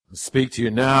I speak to you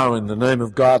now in the name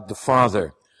of God the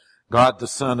Father, God the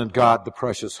Son, and God the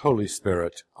precious Holy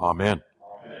Spirit. Amen.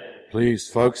 Amen. Please,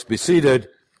 folks, be seated,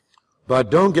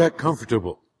 but don't get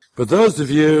comfortable. For those of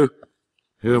you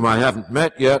whom I haven't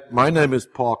met yet, my name is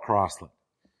Paul Crossland,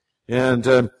 and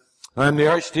I'm the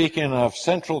Archdeacon of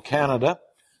Central Canada,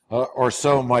 or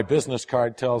so my business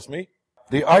card tells me.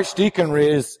 The Archdeaconry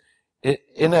is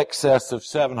in excess of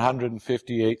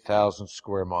 758,000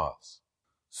 square miles.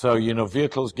 So,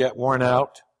 vehicles get worn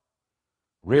out,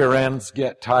 rear ends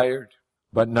get tired,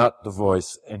 but not the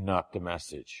voice and not the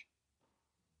message.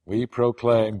 We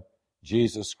proclaim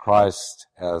Jesus Christ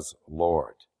as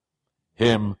Lord,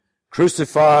 Him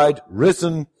crucified,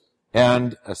 risen,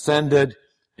 and ascended,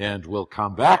 and will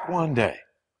come back one day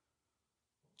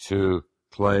to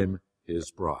claim His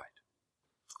bride.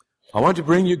 I want to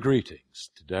bring you greetings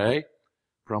today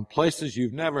from places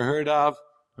you've never heard of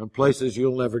and places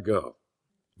you'll never go.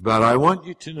 But I want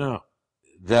you to know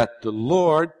that the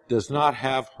Lord does not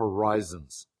have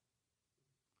horizons.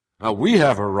 Now, we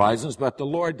have horizons, but the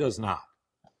Lord does not.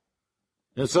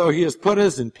 And so He has put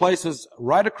us in places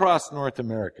right across North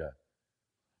America,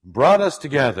 brought us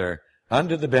together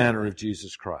under the banner of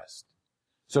Jesus Christ.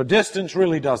 So distance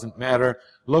really doesn't matter.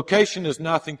 Location has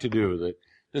nothing to do with it.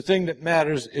 The thing that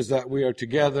matters is that we are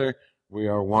together, we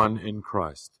are one in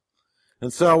Christ.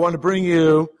 And so I want to bring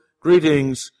you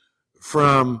greetings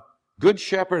from Good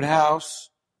Shepherd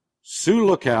House, Sioux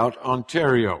Lookout,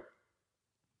 Ontario.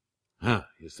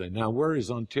 You say, now where is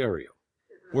Ontario?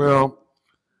 Well,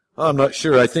 I'm not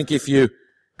sure. I think if you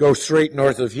go straight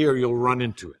north of here, you'll run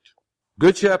into it.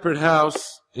 Good Shepherd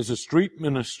House is a street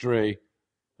ministry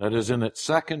that is in its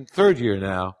third year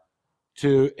now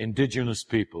to Indigenous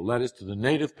people. That is to the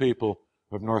native people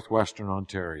of northwestern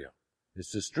Ontario.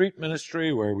 It's a street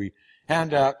ministry where we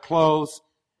hand out clothes,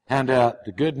 hand out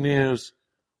the good news,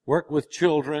 work with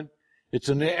children. It's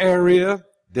an area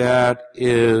that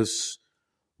is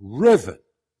riven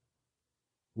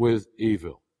with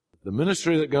evil. The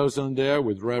ministry that goes on there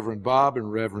with Reverend Bob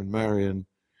and Reverend Marion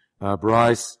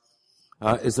Bryce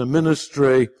is a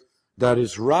ministry that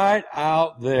is right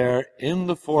out there in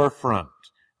the forefront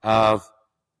of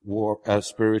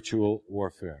spiritual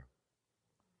warfare.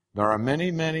 There are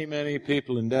many, many, many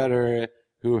people in that area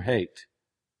who hate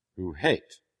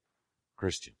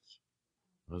Christians.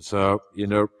 And so,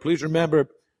 please remember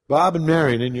Bob and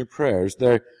Marion in your prayers.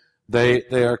 They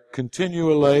are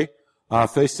continually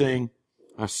facing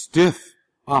a stiff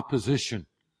opposition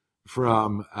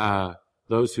from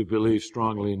those who believe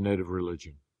strongly in native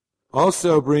religion.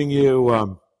 Also bring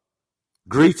you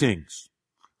greetings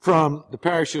from the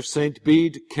parish of St.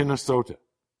 Bede, Kinnesota.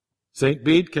 St.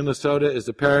 Bede, Kinnesota is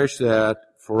a parish that,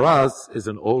 for us, is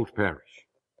an old parish.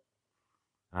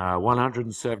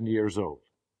 170 years old.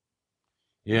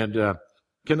 And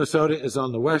Kinnesota is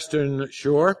on the western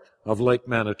shore of Lake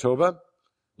Manitoba.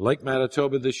 Lake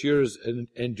Manitoba this year has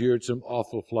endured some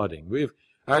awful flooding. We've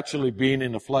actually been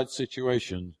in a flood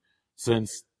situation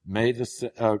since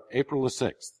April the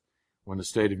 6th, when the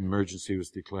state of emergency was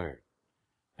declared.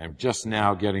 I'm just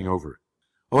now getting over it.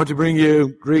 I want to bring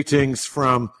you greetings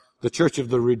from the Church of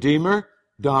the Redeemer,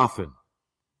 Dauphin,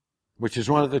 which is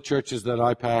one of the churches that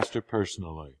I pastor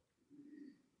personally,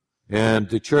 and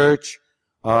the Church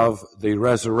of the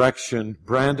Resurrection,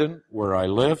 Brandon, where I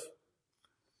live.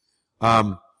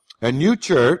 A new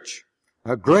church,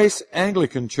 a Grace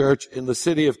Anglican Church in the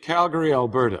city of Calgary,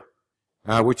 Alberta,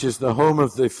 which is the home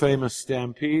of the famous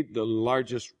Stampede, the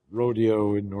largest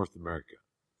rodeo in North America.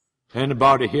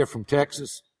 Anybody here from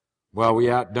Texas? Well,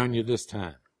 we outdone you this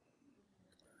time.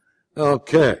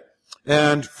 Okay.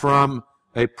 And from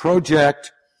a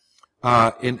project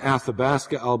in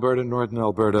Athabasca, Alberta, northern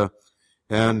Alberta,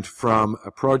 and from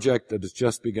a project that has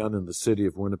just begun in the city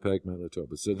of Winnipeg,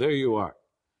 Manitoba. So there you are.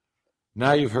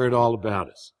 Now you've heard all about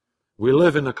us. We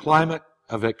live in a climate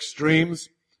of extremes.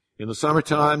 In the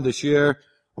summertime this year,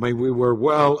 we were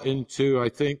well into, I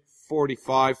think,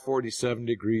 45, 47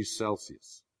 degrees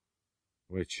Celsius,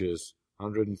 which is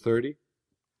 130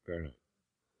 Fahrenheit.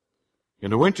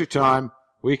 In the wintertime,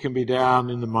 we can be down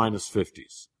in the minus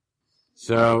 50s.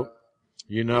 So,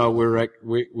 we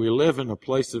live in a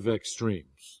place of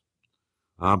extremes.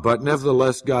 But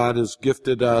nevertheless, God has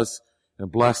gifted us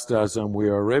and blessed us, and we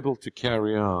are able to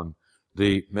carry on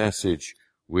the message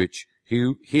which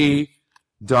He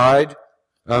died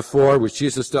for, which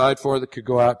Jesus died for, that could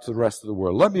go out to the rest of the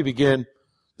world. Let me begin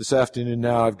this afternoon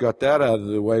now. I've got that out of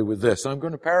the way with this. I'm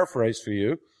going to paraphrase for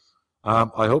you.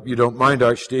 I hope you don't mind,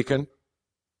 Archdeacon.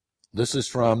 This is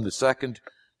from the 2nd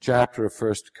chapter of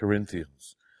 1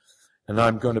 Corinthians. And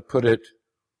I'm going to put it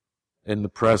in the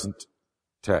present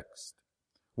text.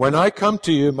 When I come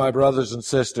to you, my brothers and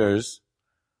sisters,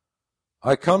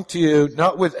 I come to you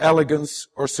not with elegance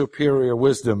or superior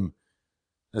wisdom,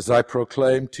 as I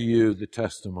proclaim to you the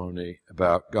testimony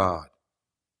about God.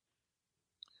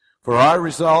 For I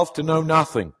resolve to know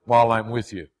nothing while I'm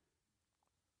with you,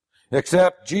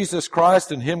 except Jesus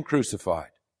Christ and Him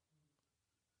crucified.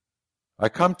 I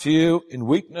come to you in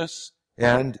weakness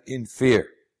and in fear,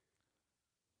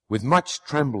 with much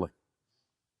trembling.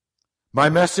 My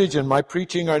message and my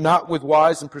preaching are not with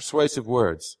wise and persuasive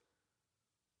words,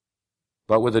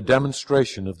 but with a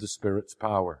demonstration of the Spirit's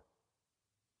power,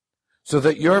 so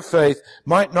that your faith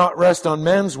might not rest on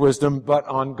man's wisdom, but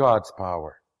on God's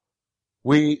power.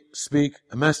 We speak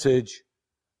a message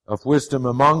of wisdom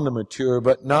among the mature,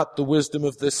 but not the wisdom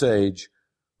of this age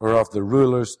or of the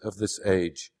rulers of this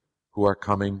age who are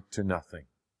coming to nothing.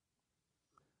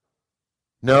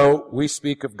 No, we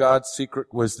speak of God's secret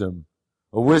wisdom,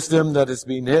 a wisdom that has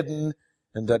been hidden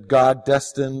and that God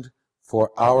destined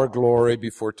for our glory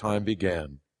before time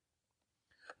began.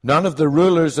 None of the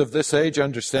rulers of this age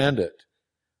understand it,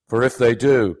 for if they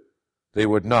do, they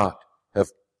would not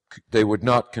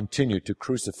continue to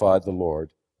crucify the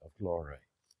Lord of glory.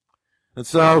 And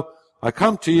so, I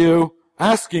come to you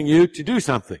asking you to do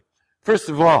something. First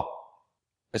of all,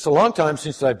 it's a long time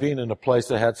since I've been in a place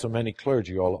that had so many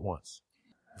clergy all at once.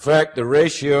 In fact, the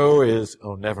ratio is,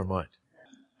 never mind.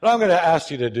 But I'm going to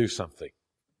ask you to do something,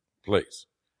 please.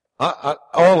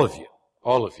 All of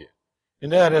you.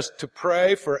 And that is to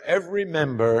pray for every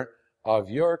member of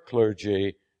your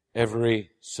clergy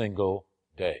every single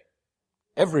day.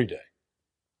 Every day.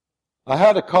 I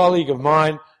had a colleague of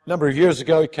mine a number of years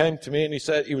ago. He came to me and he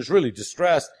said, he was really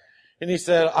distressed. And he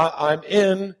said, I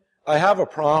have a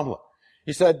problem.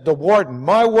 He said,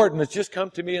 my warden has just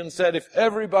come to me and said, if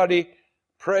everybody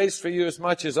prays for you as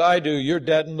much as I do, you're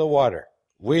dead in the water.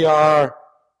 We are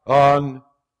on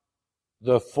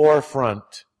the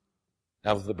forefront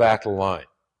of the battle line.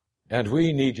 And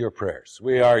we need your prayers.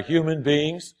 We are human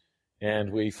beings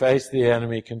and we face the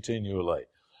enemy continually.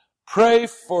 Pray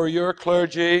for your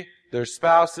clergy, their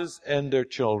spouses, and their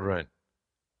children.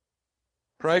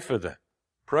 Pray for them.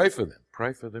 Pray for them.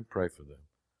 Pray for them. Pray for them.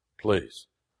 Please.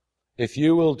 If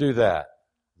you will do that,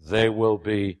 they will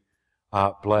be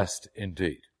blessed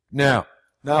indeed. Now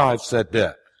I've said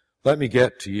that. Let me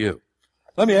get to you.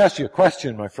 Let me ask you a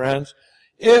question, my friends.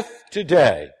 If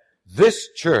today this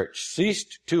church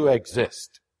ceased to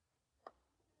exist,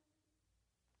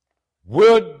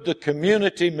 would the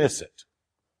community miss it?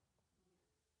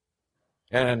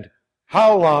 And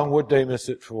how long would they miss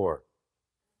it for?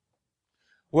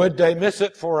 Would they miss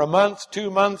it for a month, 2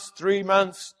 months, 3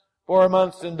 months, 4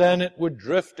 months, and then it would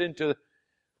drift into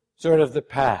sort of the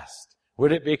past?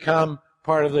 Would it become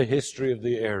part of the history of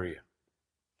the area?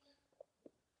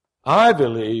 I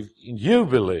believe, and you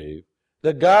believe,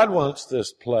 that God wants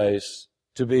this place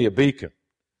to be a beacon,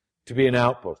 to be an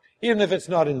outpost, even if it's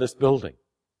not in this building.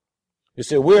 You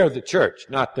say, we're the church,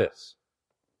 not this.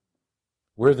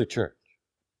 We're the church.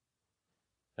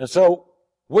 And so,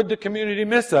 would the community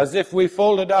miss us if we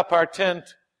folded up our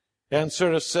tent and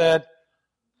sort of said,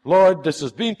 Lord, this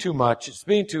has been too much, it's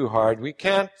been too hard, we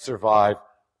can't survive.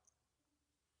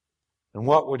 And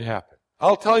what would happen?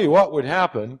 I'll tell you what would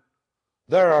happen.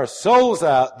 There are souls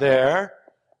out there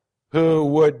who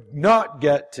would not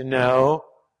get to know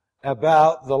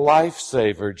about the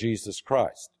lifesaver, Jesus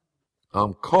Christ.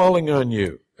 I'm calling on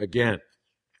you again.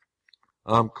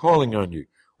 I'm calling on you.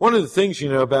 One of the things,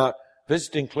 about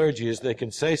visiting clergy is they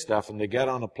can say stuff and they get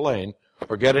on a plane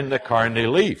or get in the car and they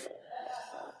leave.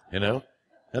 And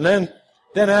then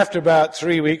after about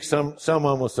 3 weeks,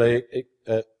 someone will say,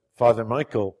 Father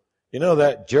Michael,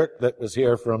 that jerk that was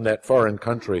here from that foreign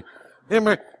country,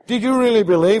 did you really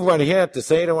believe what he had to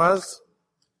say to us?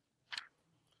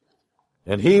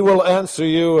 And he will answer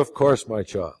you, of course, my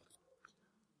child.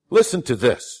 Listen to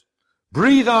this.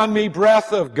 Breathe on me,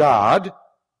 breath of God,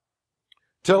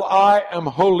 till I am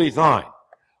wholly thine.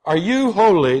 Are you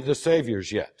wholly the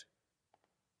Savior's yet?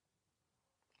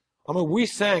 We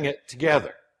sang it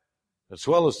together, as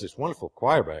well as this wonderful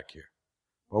choir back here.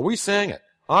 Well, we sang it.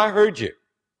 I heard you.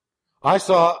 I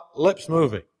saw lips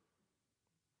moving.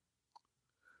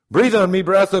 Breathe on me,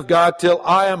 breath of God, till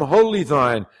I am wholly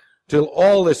thine, till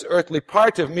all this earthly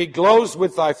part of me glows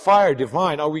with thy fire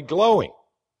divine. Are we glowing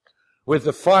with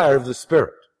the fire of the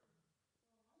Spirit?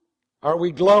 Are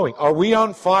we glowing? Are we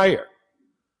on fire?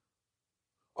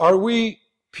 Are we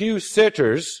pew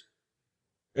sitters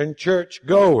and church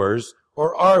goers,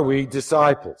 or are we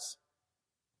disciples?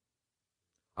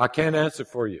 I can't answer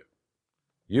for you.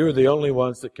 You're the only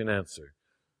ones that can answer.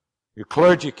 Your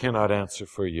clergy cannot answer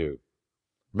for you.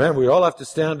 Man, we all have to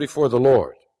stand before the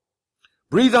Lord.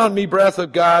 Breathe on me, breath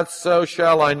of God, so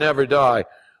shall I never die,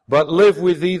 but live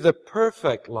with thee the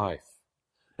perfect life.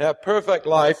 That perfect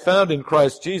life found in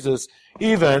Christ Jesus,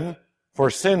 even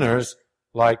for sinners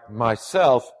like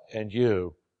myself and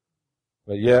you.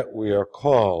 But yet we are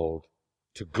called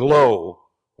to glow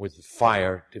with the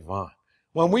fire divine.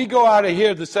 When we go out of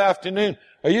here this afternoon,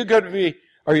 are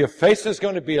your faces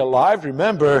going to be alive?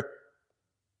 Remember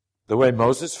the way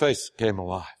Moses' face came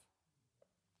alive.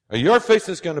 Are your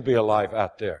faces going to be alive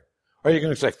out there? Or are you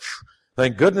going to say,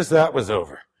 thank goodness that was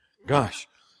over. Gosh,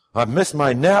 I've missed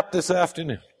my nap this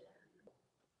afternoon.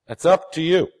 That's up to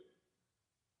you.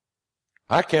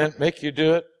 I can't make you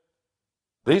do it.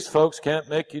 These folks can't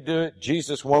make you do it.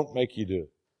 Jesus won't make you do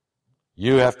it.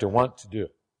 You have to want to do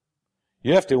it.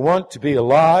 You have to want to be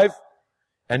alive,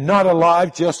 and not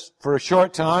alive just for a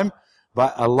short time,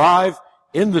 but alive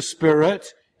in the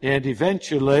Spirit, and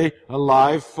eventually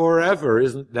alive forever.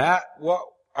 Isn't that what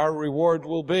our reward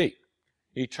will be?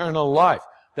 Eternal life.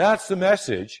 That's the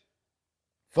message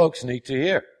folks need to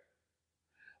hear.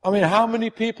 I mean, how many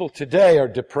people today are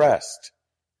depressed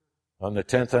on the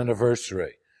 10th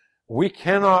anniversary? We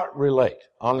cannot relate,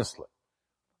 honestly.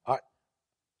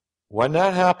 When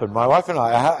that happened, my wife and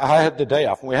I had the day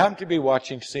off, and we happened to be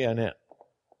watching CNN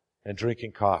and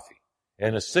drinking coffee.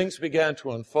 And as things began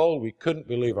to unfold, we couldn't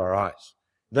believe our eyes.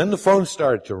 Then the phone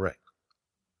started to ring.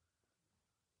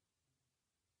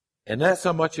 And that's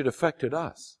how much it affected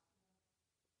us.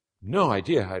 No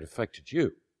idea how it affected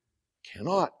you.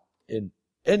 Cannot in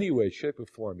any way, shape, or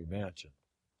form imagine.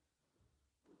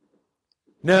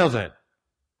 Now then,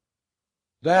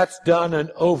 that's done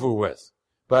and over with.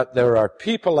 But there are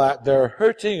people out there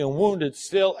hurting and wounded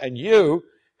still, and you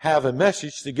have a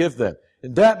message to give them.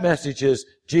 And that message is,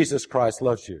 Jesus Christ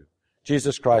loves you.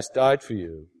 Jesus Christ died for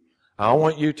you. I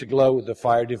want you to glow with the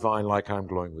fire divine like I'm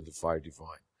glowing with the fire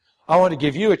divine. I want to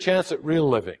give you a chance at real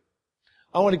living.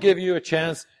 I want to give you a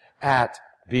chance at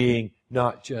being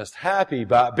not just happy,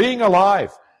 but being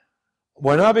alive.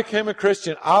 When I became a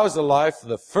Christian, I was alive for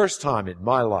the first time in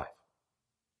my life.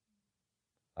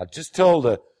 I just told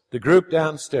the group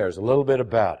downstairs a little bit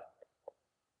about it.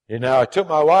 You know, I took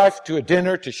my wife to a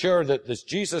dinner to show her that this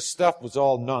Jesus stuff was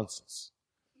all nonsense.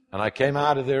 And I came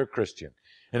out of there a Christian.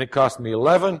 And it cost me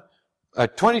 $22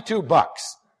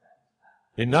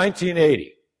 in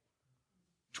 1980.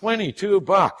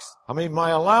 $22. I mean, my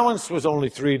allowance was only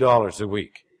 $3 a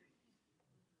week.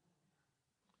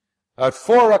 At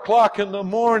 4 o'clock in the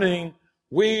morning,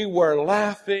 we were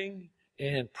laughing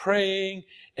and praying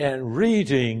and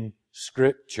reading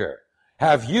Scripture.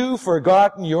 Have you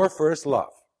forgotten your first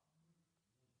love?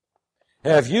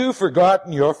 Have you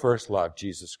forgotten your first love,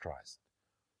 Jesus Christ?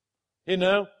 You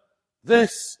know,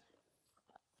 this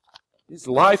is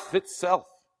life itself.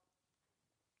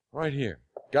 Right here.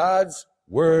 God's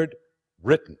Word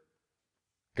written.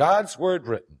 God's Word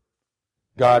written.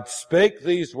 God spake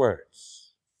these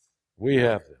words. We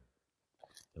have them.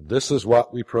 And this is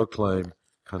what we proclaim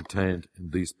contained in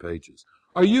these pages.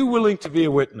 Are you willing to be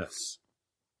a witness?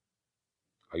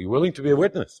 Are you willing to be a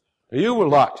witness? Are you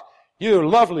lot, you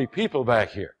lovely people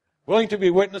back here, willing to be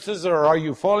witnesses, or are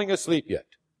you falling asleep yet?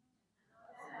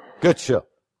 Good show.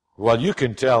 Well, you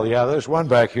can tell. Yeah, there's one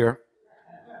back here.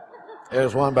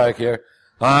 There's one back here.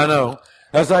 I know.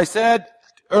 As I said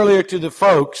earlier to the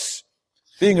folks,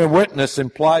 being a witness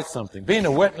implies something. Being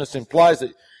a witness implies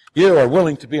that you are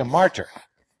willing to be a martyr.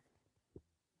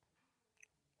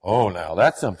 Oh, now,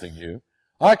 that's something new.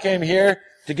 I came here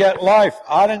to get life.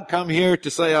 I didn't come here to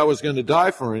say I was going to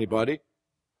die for anybody.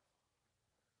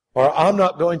 Or I'm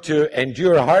not going to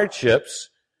endure hardships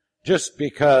just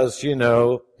because, you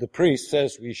know, the priest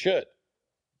says we should.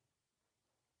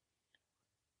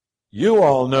 You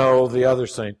all know the other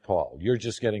St. Paul. You're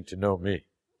just getting to know me.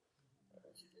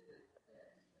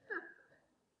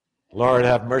 Lord,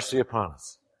 have mercy upon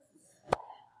us.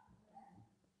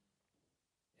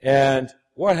 And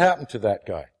what happened to that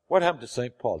guy? What happened to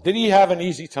St. Paul? Did he have an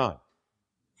easy time?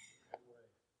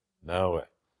 No way.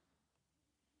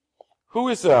 Who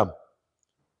is name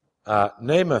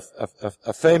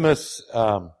a famous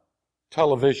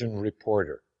television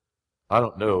reporter? I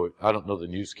don't know the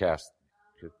newscast.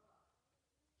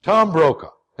 Tom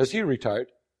Brokaw. Has he retired?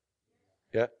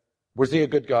 Yeah. Was he a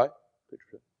good guy?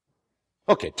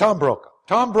 Okay, Tom Brokaw.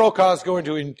 Tom Brokaw is going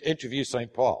to interview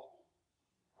St. Paul.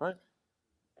 Right?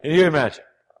 Can you imagine?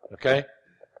 Okay?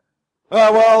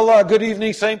 Good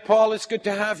evening, St. Paul. It's good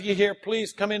to have you here.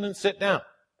 Please come in and sit down.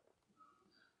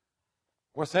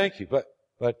 Well, thank you, but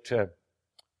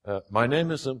my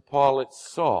name isn't Paul,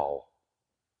 it's Saul.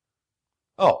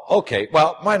 Oh, okay.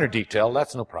 Well, minor detail.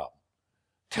 That's no problem.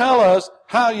 Tell us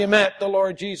how you met the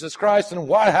Lord Jesus Christ and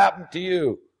what happened to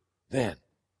you then.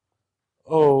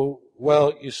 Oh,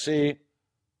 well, you see,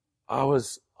 I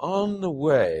was on the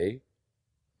way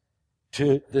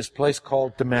to this place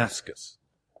called Damascus.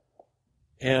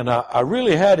 And I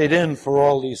really had it in for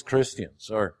all these Christians,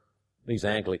 or these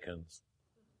Anglicans.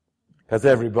 Because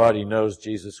everybody knows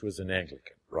Jesus was an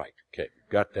Anglican. Right, okay,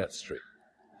 got that straight.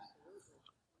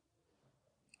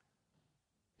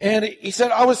 And he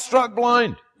said, I was struck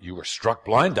blind. You were struck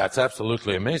blind? That's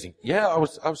absolutely amazing. Yeah, I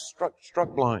was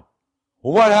struck blind.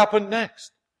 Well, what happened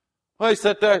next? Well, he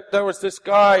said there was this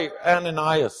guy,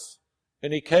 Ananias,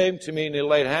 and he came to me and he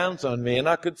laid hands on me and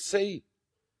I could see.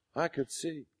 I could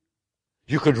see.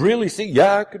 You could really see?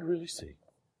 Yeah, I could really see.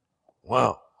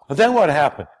 Wow. And then what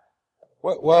happened?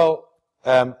 Well,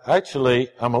 actually,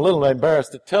 I'm a little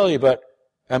embarrassed to tell you, but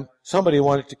somebody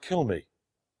wanted to kill me.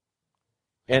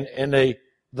 And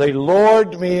they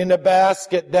lured me in a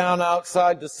basket down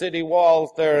outside the city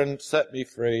walls there and set me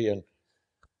free. And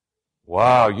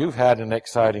wow, you've had an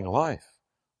exciting life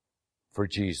for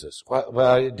Jesus.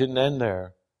 Well, it didn't end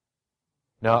there.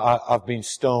 Now, I've been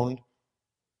stoned.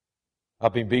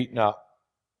 I've been beaten up.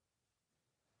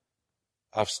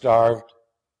 I've starved.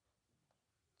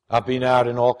 I've been out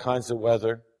in all kinds of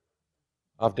weather.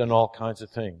 I've done all kinds of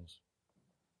things.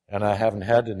 And I haven't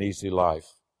had an easy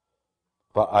life.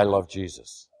 But I love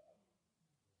Jesus.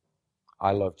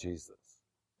 I love Jesus.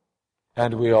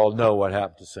 And we all know what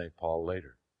happened to St. Paul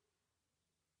later.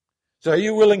 So are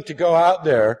you willing to go out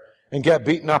there and get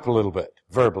beaten up a little bit,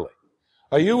 verbally?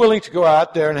 Are you willing to go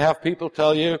out there and have people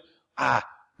tell you,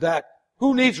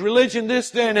 who needs religion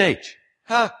this day and age?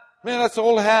 Man, that's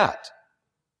old hat.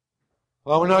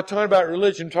 Well, we're not talking about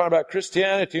religion, we're talking about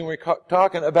Christianity, and we're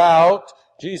talking about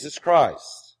Jesus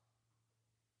Christ.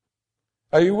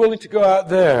 Are you willing to go out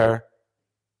there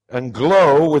and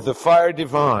glow with the fire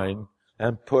divine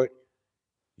and put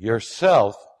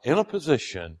yourself in a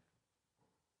position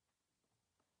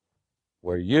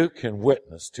where you can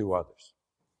witness to others?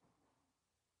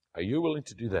 Are you willing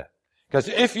to do that? Because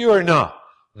if you are not,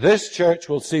 this church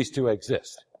will cease to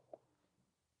exist.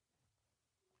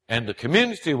 And the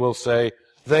community will say,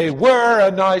 they were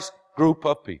a nice group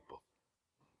of people.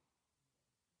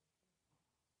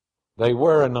 They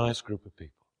were a nice group of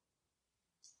people.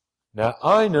 Now,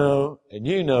 I know, and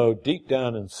you know, deep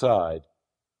down inside,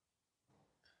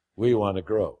 we want to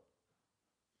grow.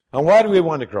 And why do we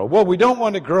want to grow? Well, we don't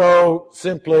want to grow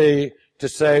simply to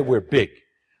say we're big,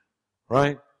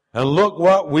 right? And look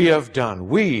what we have done.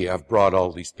 We have brought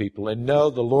all these people, and no,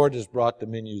 the Lord has brought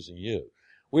them in using you.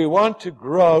 We want to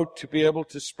grow to be able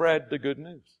to spread the good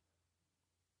news.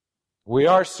 We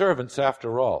are servants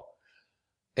after all.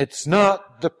 It's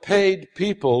not the paid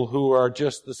people who are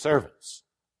just the servants.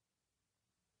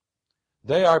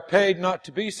 They are paid not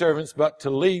to be servants, but to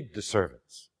lead the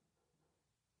servants.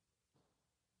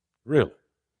 Really.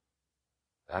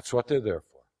 That's what they're there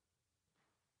for.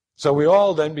 So we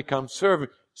all then become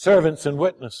servants and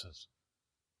witnesses.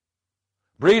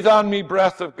 Breathe on me,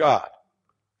 breath of God.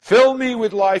 Fill me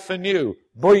with life anew,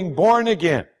 being born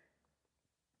again.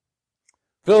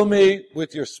 Fill me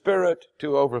with your Spirit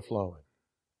to overflowing.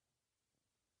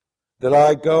 That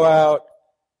I go out,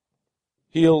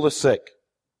 heal the sick,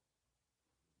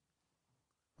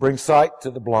 bring sight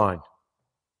to the blind,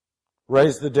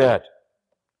 raise the dead,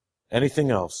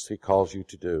 anything else He calls you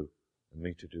to do, and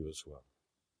me to do as well.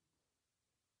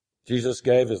 Jesus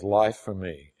gave His life for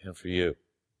me and for you.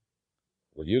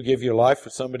 Will you give your life for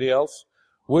somebody else?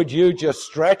 Would you just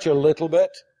stretch a little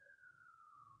bit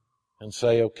and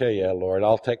say, okay, yeah, Lord,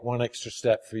 I'll take one extra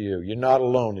step for you. You're not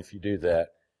alone if you do that.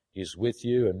 He's with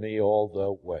you and me all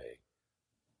the way.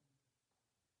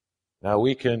 Now,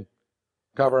 we can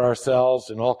cover ourselves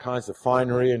in all kinds of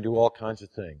finery and do all kinds of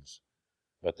things,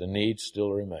 but the need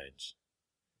still remains.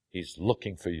 He's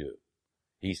looking for you.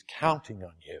 He's counting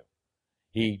on you.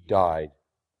 He died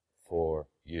for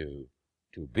you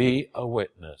to be a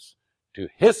witness to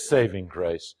His saving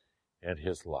grace and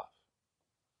His love.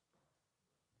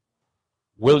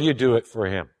 Will you do it for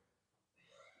Him?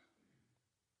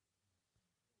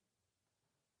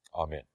 Amen.